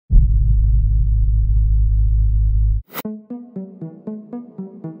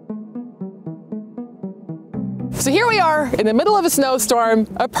So here we are in the middle of a snowstorm,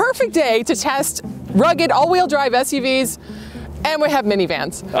 a perfect day to test rugged all-wheel drive SUVs, and we have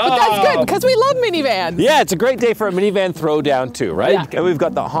minivans. But that's good because we love minivans. Yeah, it's a great day for a minivan throwdown too, right? Yeah. We've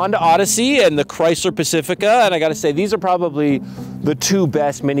got the Honda Odyssey and the Chrysler Pacifica, and I gotta say, these are probably the two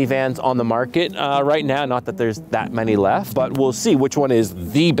best minivans on the market right now. Not that there's that many left, but we'll see which one is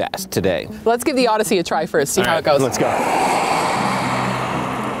the best today. Let's give the Odyssey a try first, see how it goes. Let's go.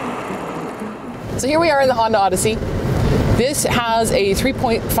 So here we are in the Honda Odyssey. This has a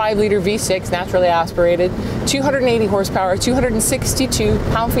 3.5 liter V6 naturally aspirated, 280 horsepower, 262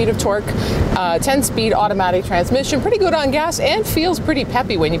 pound-feet of torque, 10-speed automatic transmission, pretty good on gas, and feels pretty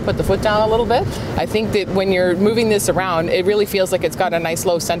peppy when you put the foot down a little bit. I think that when you're moving this around, it really feels like it's got a nice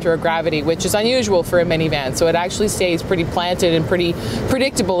low center of gravity, which is unusual for a minivan. So it actually stays pretty planted and pretty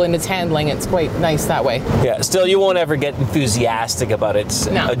predictable in its handling. It's quite nice that way. Yeah, still you won't ever get enthusiastic about its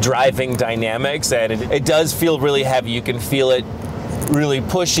driving dynamics, and it does feel really heavy. You can feel it really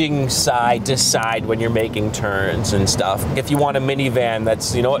pushing side to side when you're making turns and stuff. If you want a minivan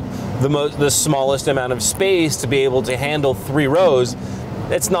that's, you know what, the smallest amount of space to be able to handle 3 rows,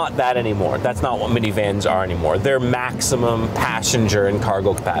 it's not that anymore. That's not what minivans are anymore. They're maximum passenger and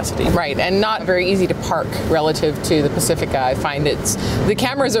cargo capacity. Right, and not very easy to park relative to the Pacifica. I find the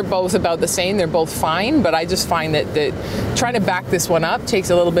cameras are both about the same. They're both fine, but I just find that trying to back this one up takes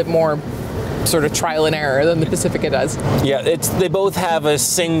a little bit more sort of trial and error than the Pacifica does. Yeah, they both have a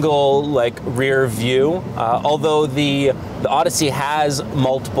single rear view, although the Odyssey has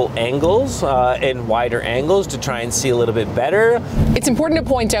multiple angles and wider angles to try and see a little bit better. It's important to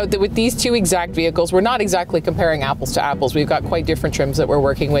point out that with these two exact vehicles, we're not exactly comparing apples to apples. We've got quite different trims that we're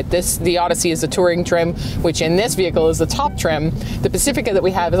working with. The Odyssey is a touring trim, which in this vehicle is the top trim. The Pacifica that we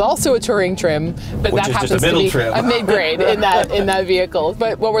have is also a touring trim, but that happens to be a mid-grade in that vehicle.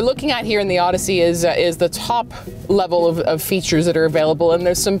 But what we're looking at here in the Odyssey is the top level of features that are available, and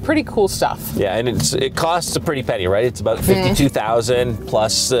there's some pretty cool stuff. Yeah, and it costs a pretty penny, right? It's about $52,000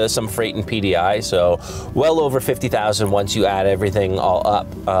 plus some freight and PDI, so well over $50,000 once you add everything all up.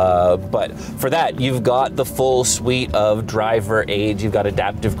 But for that, you've got the full suite of driver aids. You've got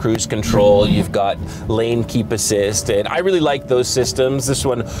adaptive cruise control. You've got lane keep assist, and I really like those systems. This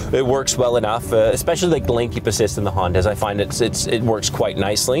one, it works well enough, especially like the lane keep assist in the Hondas. I find it works quite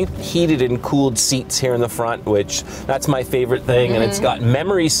nicely. Heated and cooled seats here in the front, which that's my favorite thing, and it's got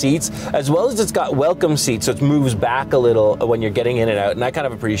memory seats as well as it's got welcome seats, so it moves back a little when you're getting in and out, and I kind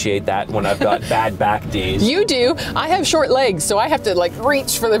of appreciate that when I've got bad back days. You do. I have short legs, so I have to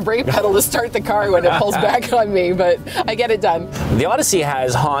reach for the brake pedal to start the car when it pulls back on me, but I get it done. The Odyssey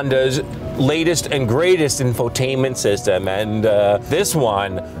has Honda's latest and greatest infotainment system, and this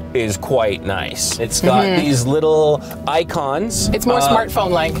one is quite nice. It's got these little icons. It's more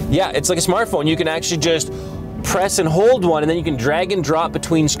smartphone-like. Yeah, it's like a smartphone. You can actually just press and hold one, and then you can drag and drop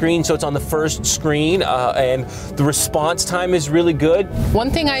between screens, so it's on the first screen, and the response time is really good. One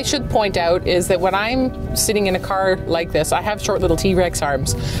thing I should point out is that when I'm sitting in a car like this, I have short little T-Rex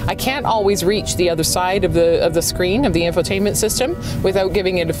arms. I can't always reach the other side of the screen of the infotainment system without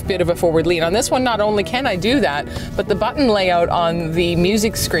giving it a bit of a forward lean. On this one, not only can I do that, but the button layout on the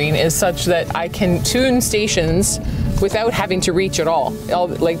music screen is such that I can tune stations without having to reach at all.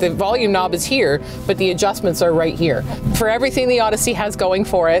 Like the volume knob is here, but the adjustments are right here. For everything the Odyssey has going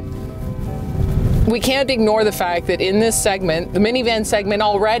for it, we can't ignore the fact that in this segment, the minivan segment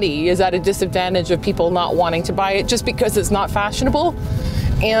already is at a disadvantage of people not wanting to buy it just because it's not fashionable.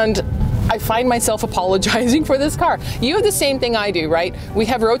 And I find myself apologizing for this car. You have the same thing I do, right? We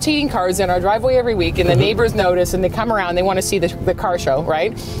have rotating cars in our driveway every week, and the neighbors notice, and they come around, they want to see the car show,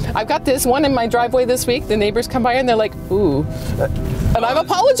 right? I've got this one in my driveway this week. The neighbors come by and they're like, ooh. And I'm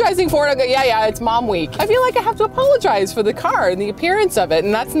apologizing for it. I go, yeah, it's mom week. I feel like I have to apologize for the car and the appearance of it,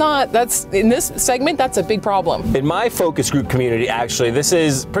 and that's in this segment, that's a big problem. In my focus group community, actually, this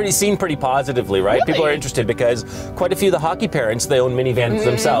is seen pretty positively, right? Really? People are interested because quite a few of the hockey parents, they own minivans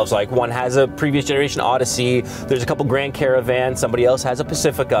themselves. Like one has a previous generation Odyssey, there's a couple Grand Caravan, somebody else has a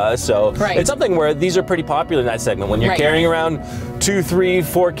Pacifica, so it's something where these are pretty popular in that segment. When you're carrying around 2, 3,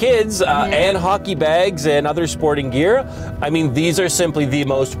 4 kids and hockey bags and other sporting gear, I mean, these are simply the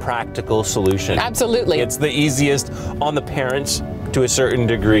most practical solution. Absolutely. It's the easiest on the parents to a certain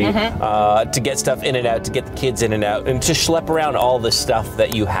degree to get stuff in and out, to get the kids in and out, and to schlep around all the stuff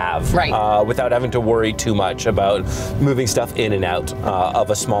that you have without having to worry too much about moving stuff in and out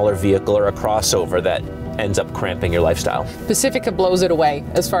of a smaller vehicle or a crossover that ends up cramping your lifestyle. Pacifica blows it away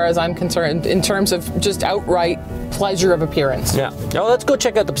as far as I'm concerned in terms of just outright pleasure of appearance. Yeah. Now let's go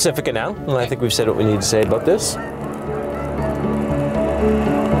check out the Pacifica now. And I think we've said what we need to say about this.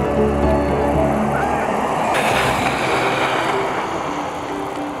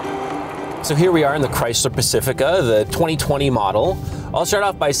 so here we are in the Chrysler Pacifica, the 2020 model. I'll start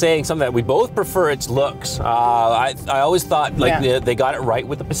off by saying something that we both prefer its looks. I always thought like they got it right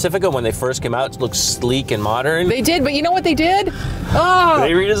with the Pacifica when they first came out. It looks sleek and modern. They did, but you know what they did? Oh,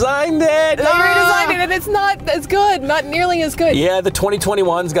 they redesigned it. They redesigned it, and it's not as good, not nearly as good. Yeah, the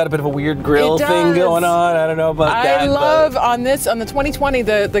 2021's got a bit of a weird grille thing going on. I don't know about that. I love on the 2020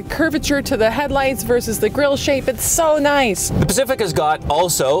 the curvature to the headlights versus the grille shape. It's so nice. The Pacifica's got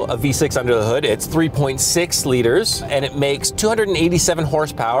also a V6 under the hood. It's 3.6 liters, and it makes 287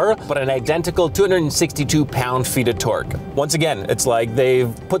 horsepower, but an identical 262 pound-feet of torque. Once again, it's like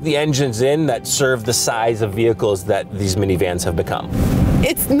they've put the engines in that serve the size of vehicles that these minivans have become.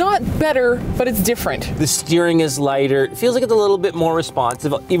 It's not better, but it's different. The steering is lighter. It feels like it's a little bit more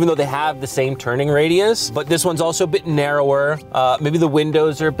responsive, even though they have the same turning radius, but this one's also a bit narrower. Maybe the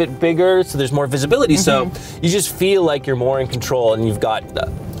windows are a bit bigger, so there's more visibility. So you just feel like you're more in control and you've got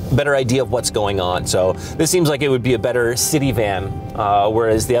better idea of what's going on. So this seems like it would be a better city van,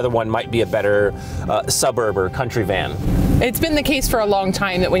 whereas the other one might be a better suburb or country van. It's been the case for a long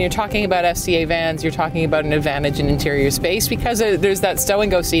time that when you're talking about FCA vans, you're talking about an advantage in interior space because there's that stow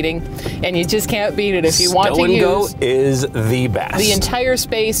and go seating, and you just can't beat it if you want to use. Stow and go is the best. The entire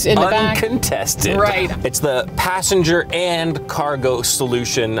space in the back. Uncontested. Right. It's the passenger and cargo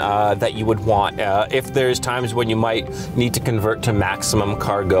solution that you would want if there's times when you might need to convert to maximum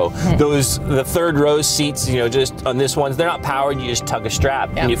cargo. The third row seats, you know, just on this one, they're not powered. You just tug a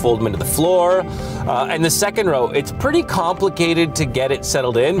strap and you fold them into the floor. And the second row, it's pretty complicated to get it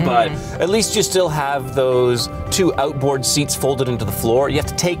settled in, but at least you still have those two outboard seats folded into the floor. You have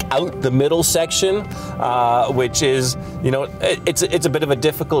to take out the middle section, which is, you know, it's a bit of a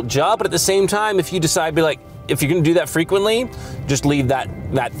difficult job, but at the same time, if you decide, be like, if you're going to do that frequently, just leave that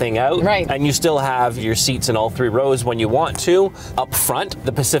thing out, and you still have your seats in all three rows when you want to. Up front,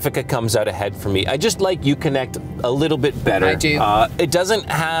 the Pacifica comes out ahead for me. I just like Uconnect a little bit better. I do. It doesn't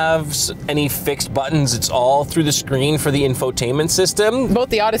have any fixed buttons. It's all through the screen for the infotainment system. Both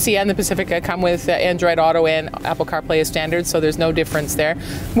the Odyssey and the Pacifica come with Android Auto and Apple CarPlay as standard, so there's no difference there.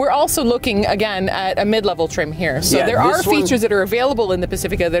 We're also looking, again, at a mid-level trim here. So there are features that are available in the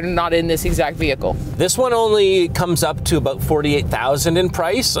Pacifica that are not in this exact vehicle. This one only comes up to about $48,000 in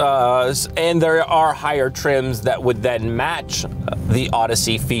price, and there are higher trims that would then match the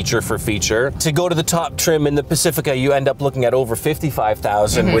Odyssey feature for feature. To go to the top trim in the Pacifica, you end up looking at over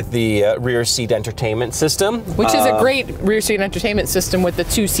 $55,000 with the rear seat entertainment system. Which is a great rear seat entertainment system with the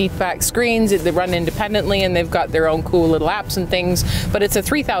two seat back screens. They run independently and they've got their own cool little apps and things, but it's a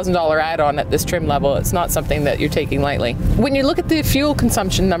 $3,000 add-on at this trim level. It's not something that you're taking lightly. When you look at the fuel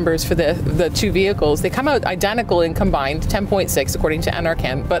consumption numbers for the two vehicles, they come out identical in combined, 10.6 according to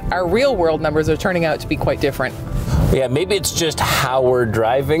NRChem, but our real world numbers are turning out to be quite different. Yeah, maybe it's just how we're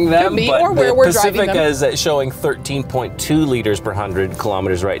driving them, but or where we're driving them. The Pacifica is showing 13.2 liters per 100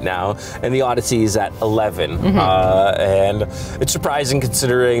 kilometers right now, and the Odyssey is at 11. And it's surprising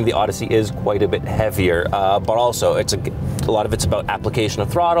considering the Odyssey is quite a bit heavier, but also a lot of it's about application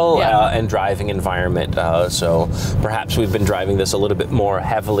of throttle and driving environment. So perhaps we've been driving this a little bit more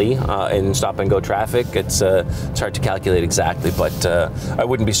heavily in stop and go traffic. It's hard to calculate exactly, but I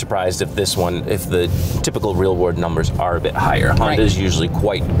wouldn't be surprised if the typical real world numbers are a bit higher. Honda is usually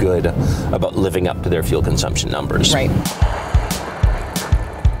quite good about living up to their fuel consumption numbers. Right.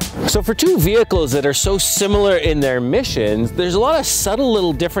 So for two vehicles that are so similar in their missions, there's a lot of subtle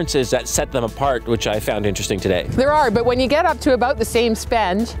little differences that set them apart, which I found interesting today. There are, but when you get up to about the same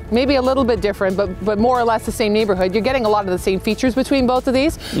spend, maybe a little bit different, but more or less the same neighborhood, you're getting a lot of the same features between both of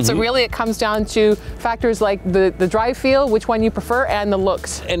these. So really it comes down to factors like the drive feel, which one you prefer, and the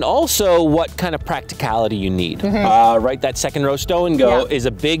looks. And also what kind of practicality you need. Right, that second row stow and go is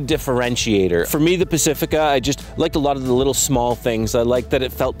a big differentiator. For me, the Pacifica, I just liked a lot of the little small things. I liked that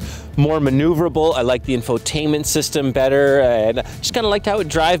it felt more maneuverable. I like the infotainment system better, and I just kind of liked how it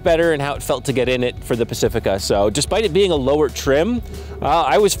drive better and how it felt to get in it for the Pacifica. So despite it being a lower trim,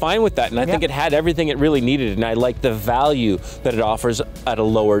 I was fine with that, and I think it had everything it really needed, and I like the value that it offers at a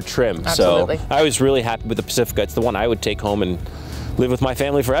lower trim. Absolutely. So I was really happy with the Pacifica. It's the one I would take home and live with my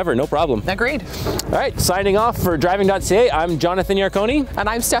family forever, no problem. Agreed. All right, signing off for Driving.ca, I'm Jonathan Yarconi. And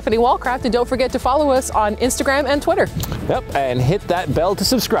I'm Stephanie Wallcraft, and don't forget to follow us on Instagram and Twitter. Yep, and hit that bell to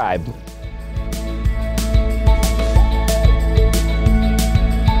subscribe.